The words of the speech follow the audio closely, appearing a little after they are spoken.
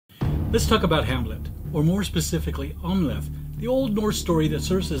Let's talk about Hamlet, or more specifically Amleth, the old Norse story that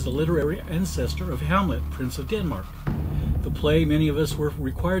serves as the literary ancestor of Hamlet, Prince of Denmark. The play many of us were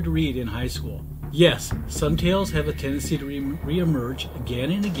required to read in high school. Yes, some tales have a tendency to re-emerge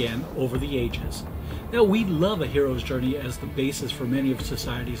again and again over the ages. Now, we love a hero's journey as the basis for many of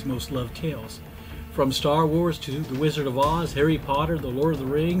society's most loved tales. From Star Wars to The Wizard of Oz, Harry Potter, The Lord of the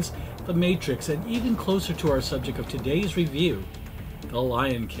Rings, The Matrix, and even closer to our subject of today's review, The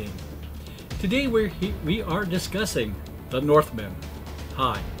Lion King. Today we are discussing The Northman.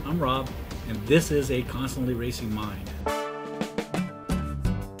 Hi, I'm Rob, and this is A Constantly Racing Mind.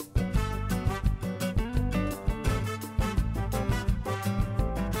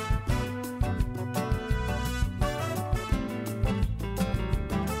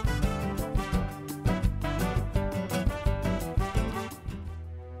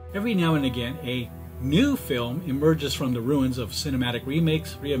 Every now and again, a new film emerges from the ruins of cinematic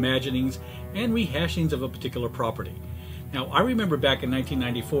remakes, reimaginings, and rehashings of a particular property. Now, I remember back in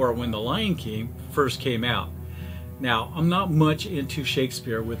 1994 when The Lion King first came out. Now, I'm not much into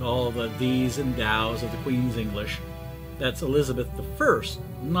Shakespeare with all the these and thous of the Queen's English. That's Elizabeth I,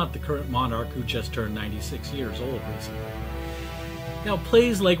 not the current monarch who just turned 96 years old recently. Now,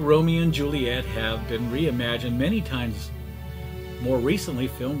 plays like Romeo and Juliet have been reimagined many times. More recently,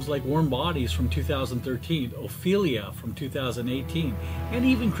 films like Warm Bodies from 2013, Ophelia from 2018, and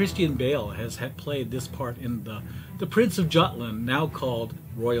even Christian Bale has played this part in the Prince of Jutland, now called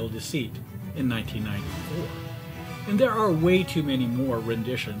Royal Deceit, in 1994. And there are way too many more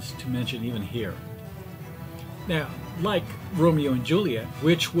renditions to mention even here. Now, like Romeo and Juliet,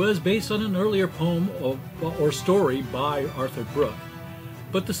 which was based on an earlier poem or story by Arthur Brooke,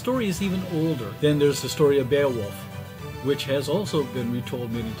 but the story is even older. Then there's the story of Beowulf, which has also been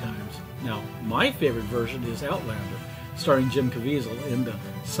retold many times. Now, my favorite version is Outlander, starring Jim Caviezel in the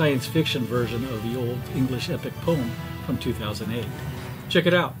science fiction version of the old English epic poem from 2008. Check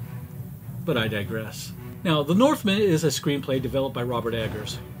it out, but I digress. Now, The Northman is a screenplay developed by Robert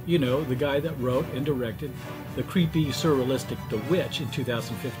Eggers. You know, the guy that wrote and directed the creepy, surrealistic The Witch in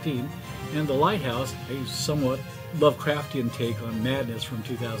 2015, and The Lighthouse, a somewhat Lovecraftian take on madness from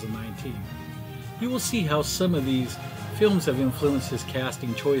 2019. You will see how some of these films have influenced his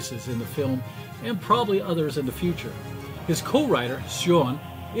casting choices in the film and probably others in the future. His co-writer, Sjón,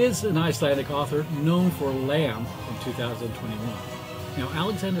 is an Icelandic author known for Lamb from 2021. Now,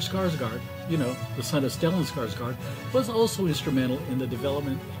 Alexander Skarsgård, you know, the son of Stellan Skarsgård, was also instrumental in the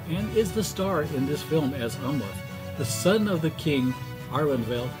development and is the star in this film as Amleth, the son of the king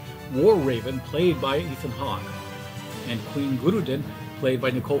Arvenvald, War Raven, played by Ethan Hawke, and Queen Gudrun, played by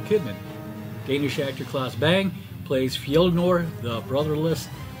Nicole Kidman. Danish actor Claes Bang plays Fëanor, the brotherless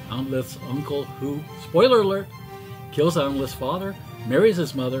Amleth's uncle who, spoiler alert, kills Amleth's father, marries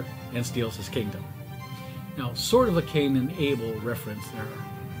his mother, and steals his kingdom. Now, sort of a Cain and Abel reference there,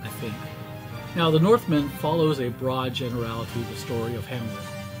 I think. Now, The Northman follows a broad generality of the story of Hamlet.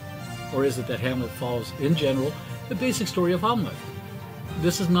 Or is it that Hamlet follows, in general, the basic story of Amleth?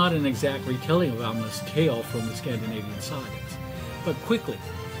 This is not an exact retelling of Amleth's tale from the Scandinavian sagas. But quickly,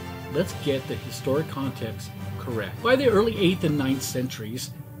 let's get the historic context correct. By the early 8th and 9th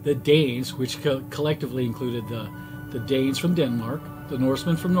centuries, the Danes, which collectively included the Danes from Denmark, the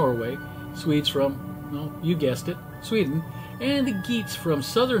Norsemen from Norway, Swedes from, well, you guessed it, Sweden, and the Geats from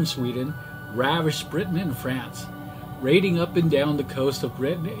southern Sweden, ravaged Britain and France, raiding up and down the coast of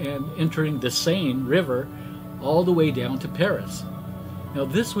Britain and entering the Seine River all the way down to Paris. Now,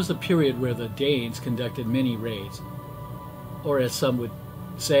 this was a period where the Danes conducted many raids, or as some would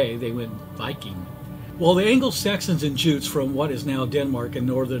say, they went Viking. While the Anglo-Saxons and Jutes from what is now Denmark and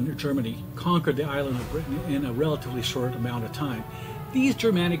northern Germany conquered the island of Britain in a relatively short amount of time, these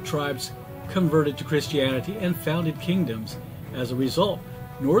Germanic tribes converted to Christianity and founded kingdoms. As a result,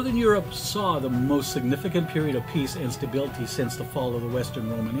 Northern Europe saw the most significant period of peace and stability since the fall of the Western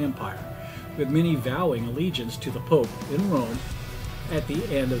Roman Empire, with many vowing allegiance to the Pope in Rome at the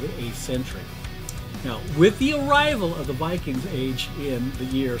end of the 8th century. Now, with the arrival of the Vikings age in the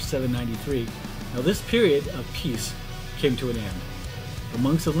year 793, now this period of peace came to an end. The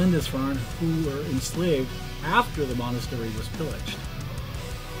monks of Lindisfarne, who were enslaved after the monastery was pillaged.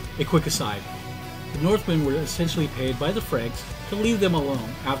 A quick aside, the Northmen were essentially paid by the Franks to leave them alone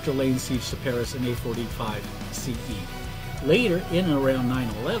after laying siege to Paris in 845 CE. Later, in and around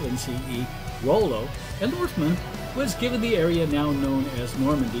 911 CE, Rollo, a Northman, was given the area now known as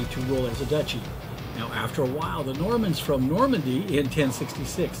Normandy to rule as a duchy. Now, after a while, the Normans from Normandy in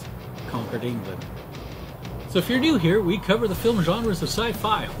 1066 conquered England. So if you're new here, we cover the film genres of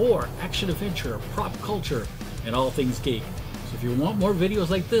sci-fi, horror, action-adventure, prop culture, and all things geek. So if you want more videos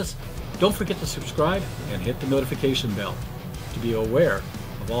like this, Don't forget to subscribe and hit the notification bell to be aware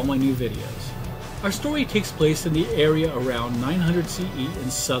of all my new videos. Our story takes place in the area around 900 CE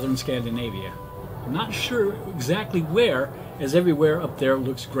in southern Scandinavia. I'm not sure exactly where, as everywhere up there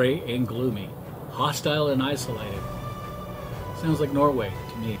looks gray and gloomy, hostile and isolated. Sounds like Norway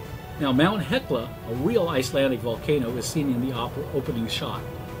to me. Now, Mount Hekla, a real Icelandic volcano, is seen in the opening shot.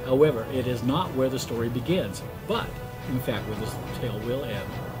 However, it is not where the story begins, but in fact where the tale will end.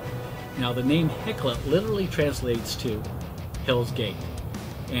 Now, the name Hekla literally translates to Hell's Gate,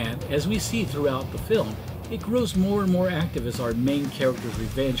 and as we see throughout the film, it grows more and more active as our main character's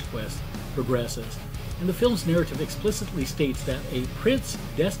revenge quest progresses, and the film's narrative explicitly states that a prince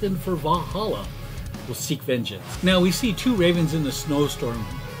destined for Valhalla will seek vengeance. Now, we see two ravens in the snowstorm,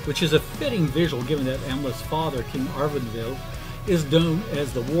 which is a fitting visual given that Amleth's father, King Arvindil, is known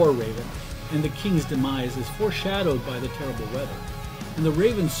as the War Raven, and the king's demise is foreshadowed by the terrible weather. And the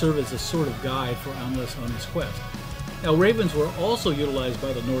ravens serve as a sort of guide for Amleth on his quest. Now, ravens were also utilized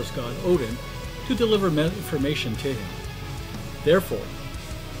by the Norse god Odin to deliver information to him. Therefore,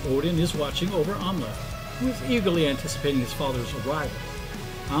 Odin is watching over Amleth, who is eagerly anticipating his father's arrival.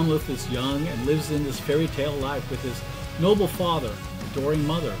 Amleth is young and lives in this fairy tale life with his noble father, adoring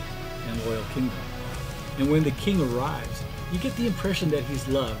mother, and loyal kingdom. And when the king arrives, you get the impression that he's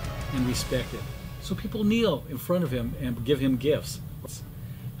loved and respected, so people kneel in front of him and give him gifts.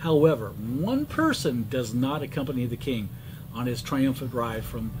 However, one person does not accompany the king on his triumphant ride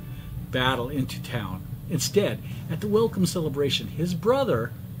from battle into town. Instead, at the welcome celebration, his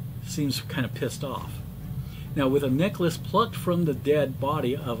brother seems kind of pissed off. Now, with a necklace plucked from the dead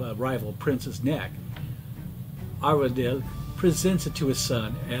body of a rival prince's neck, Arvindil presents it to his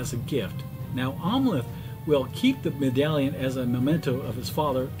son as a gift. Now, Amleth will keep the medallion as a memento of his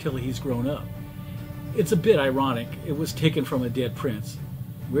father till he's grown up. It's a bit ironic. It was taken from a dead prince.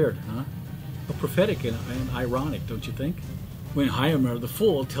 Weird, huh? But prophetic and ironic, don't you think? When Reemerge the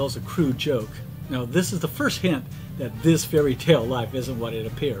fool tells a crude joke. Now, this is the first hint that this fairy tale life isn't what it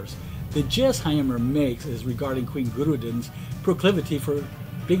appears. The jest Reemerge makes is regarding Queen Gudrun's proclivity for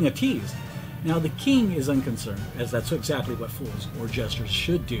being a tease. Now, the king is unconcerned, as that's exactly what fools or jesters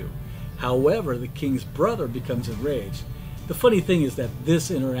should do. However, the king's brother becomes enraged. The funny thing is that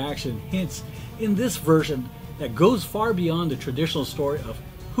this interaction hints in this version that goes far beyond the traditional story of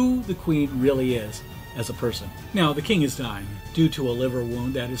who the queen really is as a person. Now, the king is dying due to a liver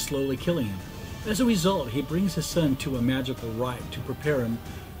wound that is slowly killing him. As a result, he brings his son to a magical rite to prepare him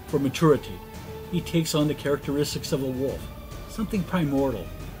for maturity. He takes on the characteristics of a wolf, something primordial,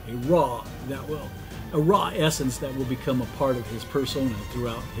 a raw essence that will become a part of his persona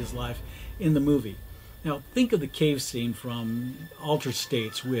throughout his life in the movie. Now, think of the cave scene from Altered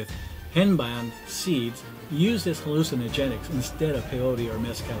States with henbane seeds used as hallucinogenics instead of peyote or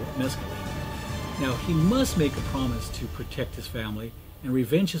mescaline. Now, he must make a promise to protect his family and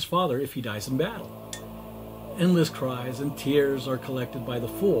revenge his father if he dies in battle. Endless cries and tears are collected by the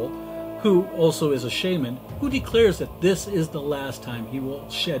fool, who also is a shaman, who declares that this is the last time he will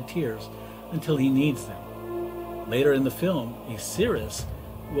shed tears until he needs them. Later in the film, a seeress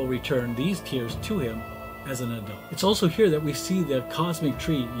will return these tears to him as an adult. It's also here that we see the cosmic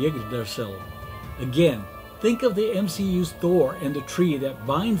tree Yggdrasil. Again, think of the MCU's Thor and the tree that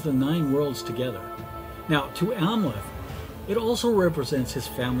binds the 9 worlds together. Now, to Amleth, it also represents his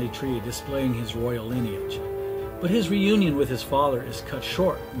family tree displaying his royal lineage. But his reunion with his father is cut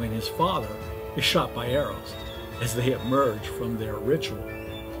short when his father is shot by arrows as they emerge from their ritual.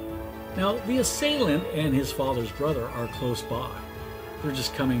 Now, the assailant and his father's brother are close by. They're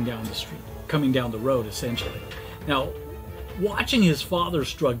just coming down the street, coming down the road, essentially. Now, watching his father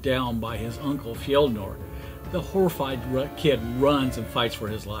struck down by his uncle Fjellnor, the horrified kid runs and fights for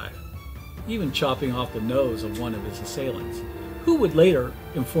his life, even chopping off the nose of one of his assailants, who would later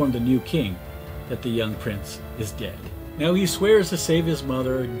inform the new king that the young prince is dead. Now, he swears to save his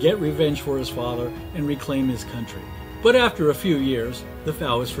mother, get revenge for his father, and reclaim his country. But after a few years, the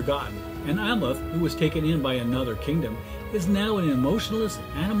vow is forgotten, and Amleth, who was taken in by another kingdom, is now an emotionless,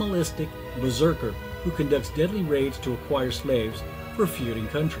 animalistic berserker who conducts deadly raids to acquire slaves for feuding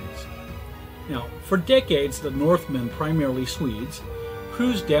countries. Now, for decades, the Northmen, primarily Swedes,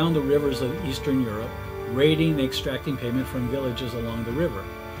 cruised down the rivers of Eastern Europe, raiding and extracting payment from villages along the river.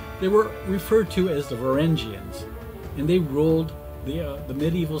 They were referred to as the Varangians, and they ruled the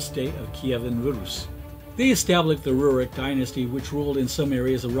medieval state of Kiev and Rus. They established the Rurik dynasty, which ruled in some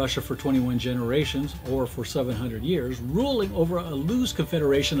areas of Russia for 21 generations, or for 700 years, ruling over a loose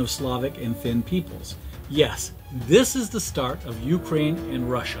confederation of Slavic and Finn peoples. Yes, this is the start of Ukraine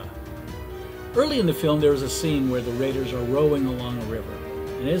and Russia. Early in the film, there is a scene where the raiders are rowing along a river,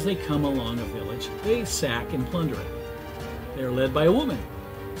 and as they come along a village, they sack and plunder it. They are led by a woman.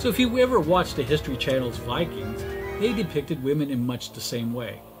 So if you ever watched the History Channel's Vikings, they depicted women in much the same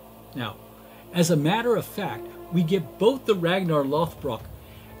way. Now, as a matter of fact, we get both the Ragnar Lothbrok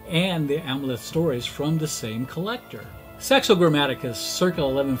and the Amleth stories from the same collector. Saxo Grammaticus, circa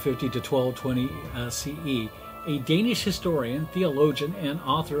 1150 to 1220 CE, a Danish historian, theologian, and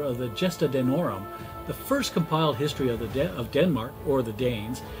author of the Gesta Danorum, the first compiled history of Denmark, or the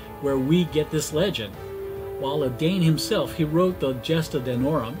Danes, where we get this legend. While a Dane himself, he wrote the Gesta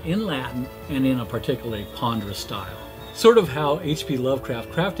Danorum in Latin and in a particularly ponderous style. Sort of how H.P.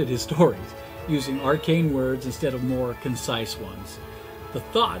 Lovecraft crafted his stories, using arcane words instead of more concise ones. The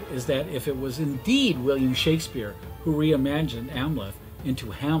thought is that if it was indeed William Shakespeare who reimagined Amleth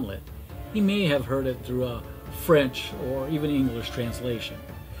into Hamlet, he may have heard it through a French or even English translation.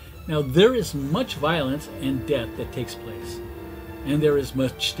 Now, there is much violence and death that takes place, and there is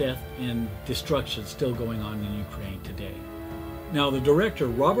much death and destruction still going on in Ukraine today. Now, the director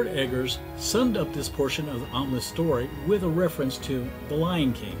Robert Eggers summed up this portion of the Amleth story with a reference to The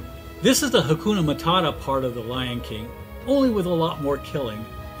Lion King. This is the Hakuna Matata part of The Lion King, only with a lot more killing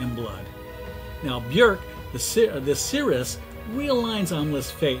and blood. Now, Björk, the seeress, realigns Amleth's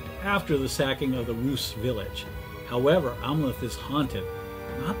fate after the sacking of the Rus village. However, Amleth is haunted,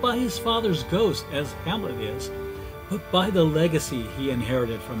 not by his father's ghost as Hamlet is, but by the legacy he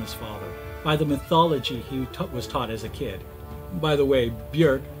inherited from his father, by the mythology he was taught as a kid. By the way,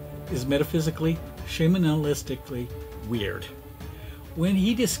 Björk is metaphysically, shamanistically weird. When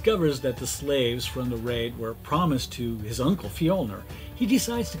he discovers that the slaves from the raid were promised to his uncle Fjolnir, he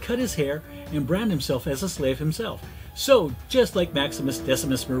decides to cut his hair and brand himself as a slave himself. So, just like Maximus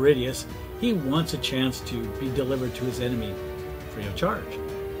Decimus Meridius, he wants a chance to be delivered to his enemy free of charge.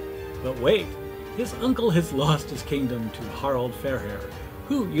 But wait, his uncle has lost his kingdom to Harald Fairhair,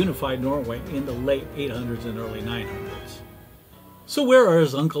 who unified Norway in the late 800s and early 900s. So where are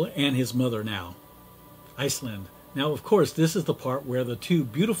his uncle and his mother now? Iceland. Now, of course, this is the part where the two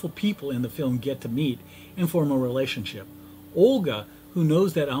beautiful people in the film get to meet and form a relationship. Olga, who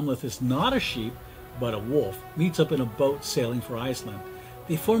knows that Amleth is not a sheep, but a wolf, meets up in a boat sailing for Iceland.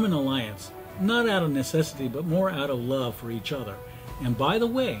 They form an alliance, not out of necessity, but more out of love for each other. And by the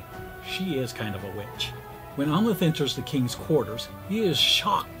way, she is kind of a witch. When Amleth enters the king's quarters, he is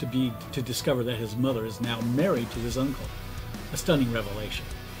shocked to discover that his mother is now married to his uncle. A stunning revelation.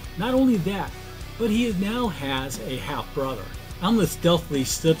 Not only that, but he now has a half-brother. Amleth stealthily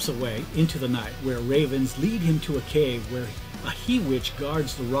slips away into the night, where ravens lead him to a cave where a he-witch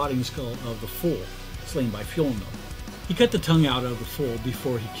guards the rotting skull of the fool, slain by Fjolnir. He cut the tongue out of the fool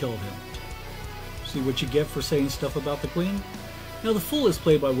before he killed him. See what you get for saying stuff about the queen? Now, the fool is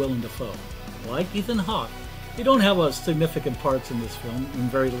played by Willem Dafoe. Like Ethan Hawke, they don't have significant parts in this film and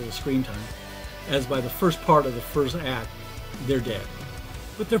very little screen time, as by the first part of the first act, they're dead.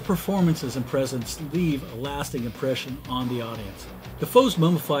 But their performances and presence leave a lasting impression on the audience. Dafoe's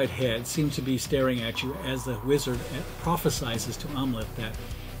mummified head seems to be staring at you as the wizard prophesizes to Amleth that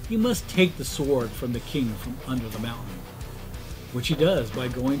he must take the sword from the king from under the mountain, which he does by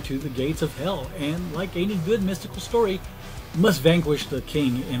going to the gates of hell and, like any good mystical story, must vanquish the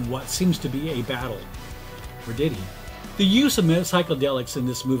king in what seems to be a battle. Or did he? The use of psychedelics in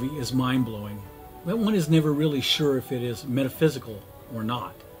this movie is mind-blowing, but one is never really sure if it is metaphysical or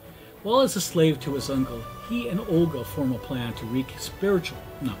not. While as a slave to his uncle, he and Olga form a plan to wreak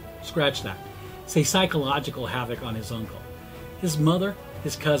psychological havoc on his uncle. His mother,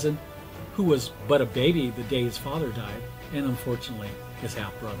 his cousin, who was but a baby the day his father died, and unfortunately his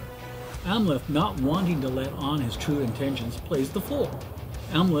half-brother. Amleth, not wanting to let on his true intentions, plays the fool.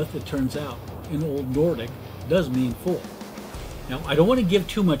 Amleth, it turns out, in Old Nordic, does mean fool. Now, I don't want to give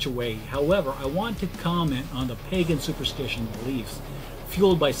too much away. However, I want to comment on the pagan superstition beliefs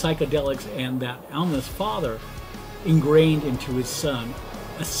fueled by psychedelics, and that Amleth's father ingrained into his son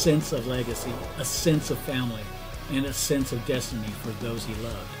a sense of legacy, a sense of family, and a sense of destiny for those he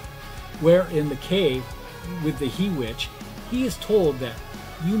loved. Where in the cave with the he-witch, he is told that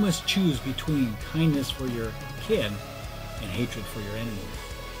you must choose between kindness for your kin and hatred for your enemies.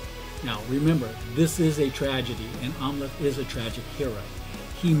 Now remember, this is a tragedy, and Amleth is a tragic hero.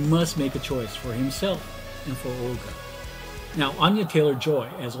 He must make a choice for himself and for Olga. Now, Anya Taylor-Joy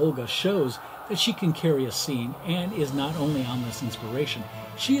as Olga shows that she can carry a scene and is not only Amleth's inspiration,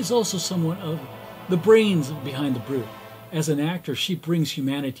 she is also somewhat of the brains behind the brute. As an actor, she brings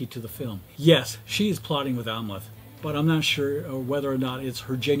humanity to the film. Yes, she is plotting with Amleth, but I'm not sure whether or not it's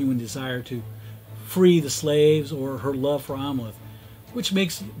her genuine desire to free the slaves or her love for Amleth, which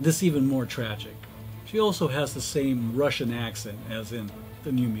makes this even more tragic. She also has the same Russian accent as in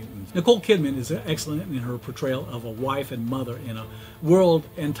the New Mutants. Nicole Kidman is excellent in her portrayal of a wife and mother in a world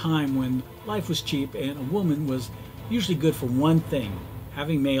and time when life was cheap and a woman was usually good for one thing,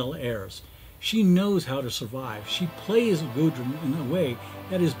 having male heirs. She knows how to survive. She plays Gudrun in a way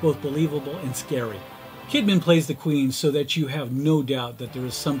that is both believable and scary. Kidman plays the queen so that you have no doubt that there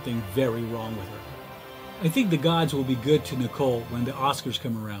is something very wrong with her. I think the gods will be good to Nicole when the Oscars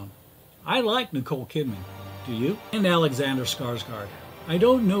come around. I like Nicole Kidman. Do you? And Alexander Skarsgård. I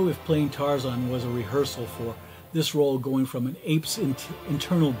don't know if playing Tarzan was a rehearsal for this role, going from an ape's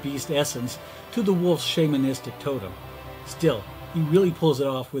internal beast essence to the wolf's shamanistic totem. Still, he really pulls it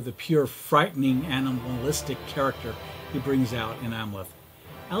off with the pure, frightening, animalistic character he brings out in Amleth.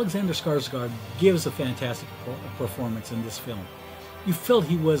 Alexander Skarsgård gives a fantastic performance in this film. You felt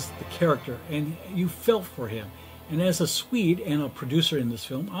he was the character, and you felt for him. And as a Swede and a producer in this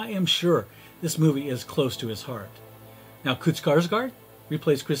film, I am sure this movie is close to his heart. Now, could Skarsgård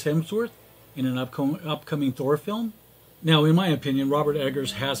replace Chris Hemsworth in an upcoming Thor film? Now, in my opinion, Robert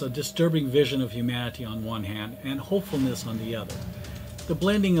Eggers has a disturbing vision of humanity on one hand and hopefulness on the other. The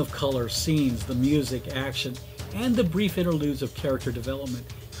blending of color, scenes, the music, action, and the brief interludes of character development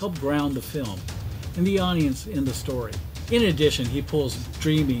help ground the film and the audience in the story. In addition, he pulls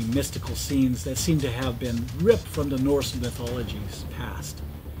dreamy, mystical scenes that seem to have been ripped from the Norse mythology's past.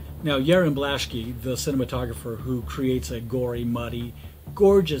 Now, Yaron Blaschke, the cinematographer who creates a gory, muddy,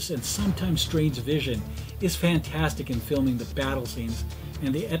 gorgeous, and sometimes strange vision, is fantastic in filming the battle scenes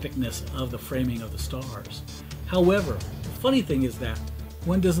and the epicness of the framing of the stars. However, the funny thing is that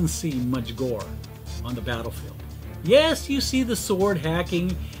one doesn't see much gore on the battlefield. Yes, you see the sword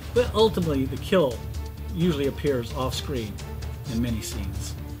hacking, but ultimately the kill usually appears off-screen in many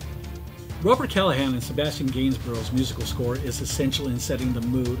scenes. Robert Callahan and Sebastian Gainsborough's musical score is essential in setting the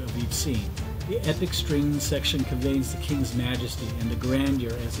mood of each scene. The epic string section conveys the king's majesty and the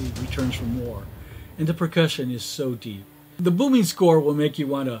grandeur as he returns from war, and the percussion is so deep. The booming score will make you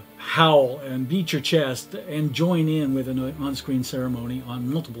want to howl and beat your chest and join in with an on-screen ceremony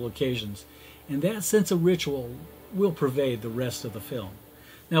on multiple occasions, and that sense of ritual will pervade the rest of the film.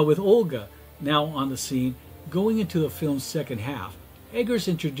 Now, with Olga now on the scene, going into the film's second half, Eggers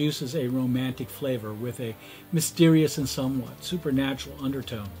introduces a romantic flavor with a mysterious and somewhat supernatural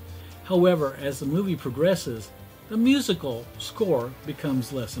undertone. However, as the movie progresses, the musical score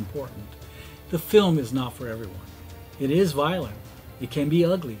becomes less important. The film is not for everyone. It is violent, it can be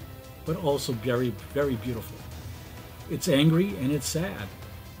ugly, but also very, very beautiful. It's angry and it's sad.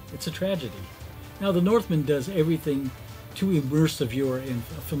 It's a tragedy. Now, the Northman does everything to immerse the viewer in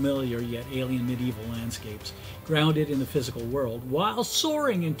familiar yet alien medieval landscapes, grounded in the physical world, while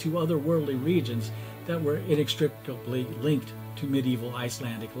soaring into otherworldly regions that were inextricably linked to medieval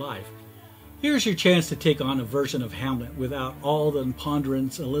Icelandic life. Here's your chance to take on a version of Hamlet without all the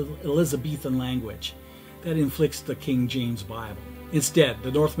ponderous Elizabethan language that inflicts the King James Bible. Instead,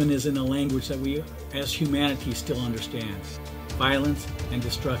 the Northman is in a language that we as humanity still understand: violence and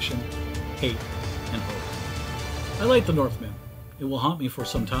destruction, hate and hope. I like the Northman. It will haunt me for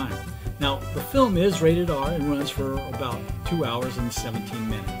some time. Now, the film is rated R and runs for about 2 hours and 17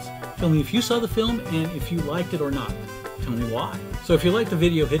 minutes. Tell me if you saw the film and if you liked it or not. Tell me why. So if you liked the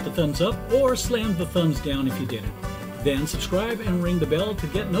video, hit the thumbs up or slam the thumbs down if you didn't. Then subscribe and ring the bell to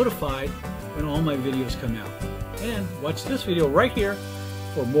get notified when all my videos come out. And watch this video right here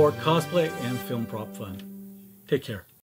for more cosplay and film prop fun. Take care.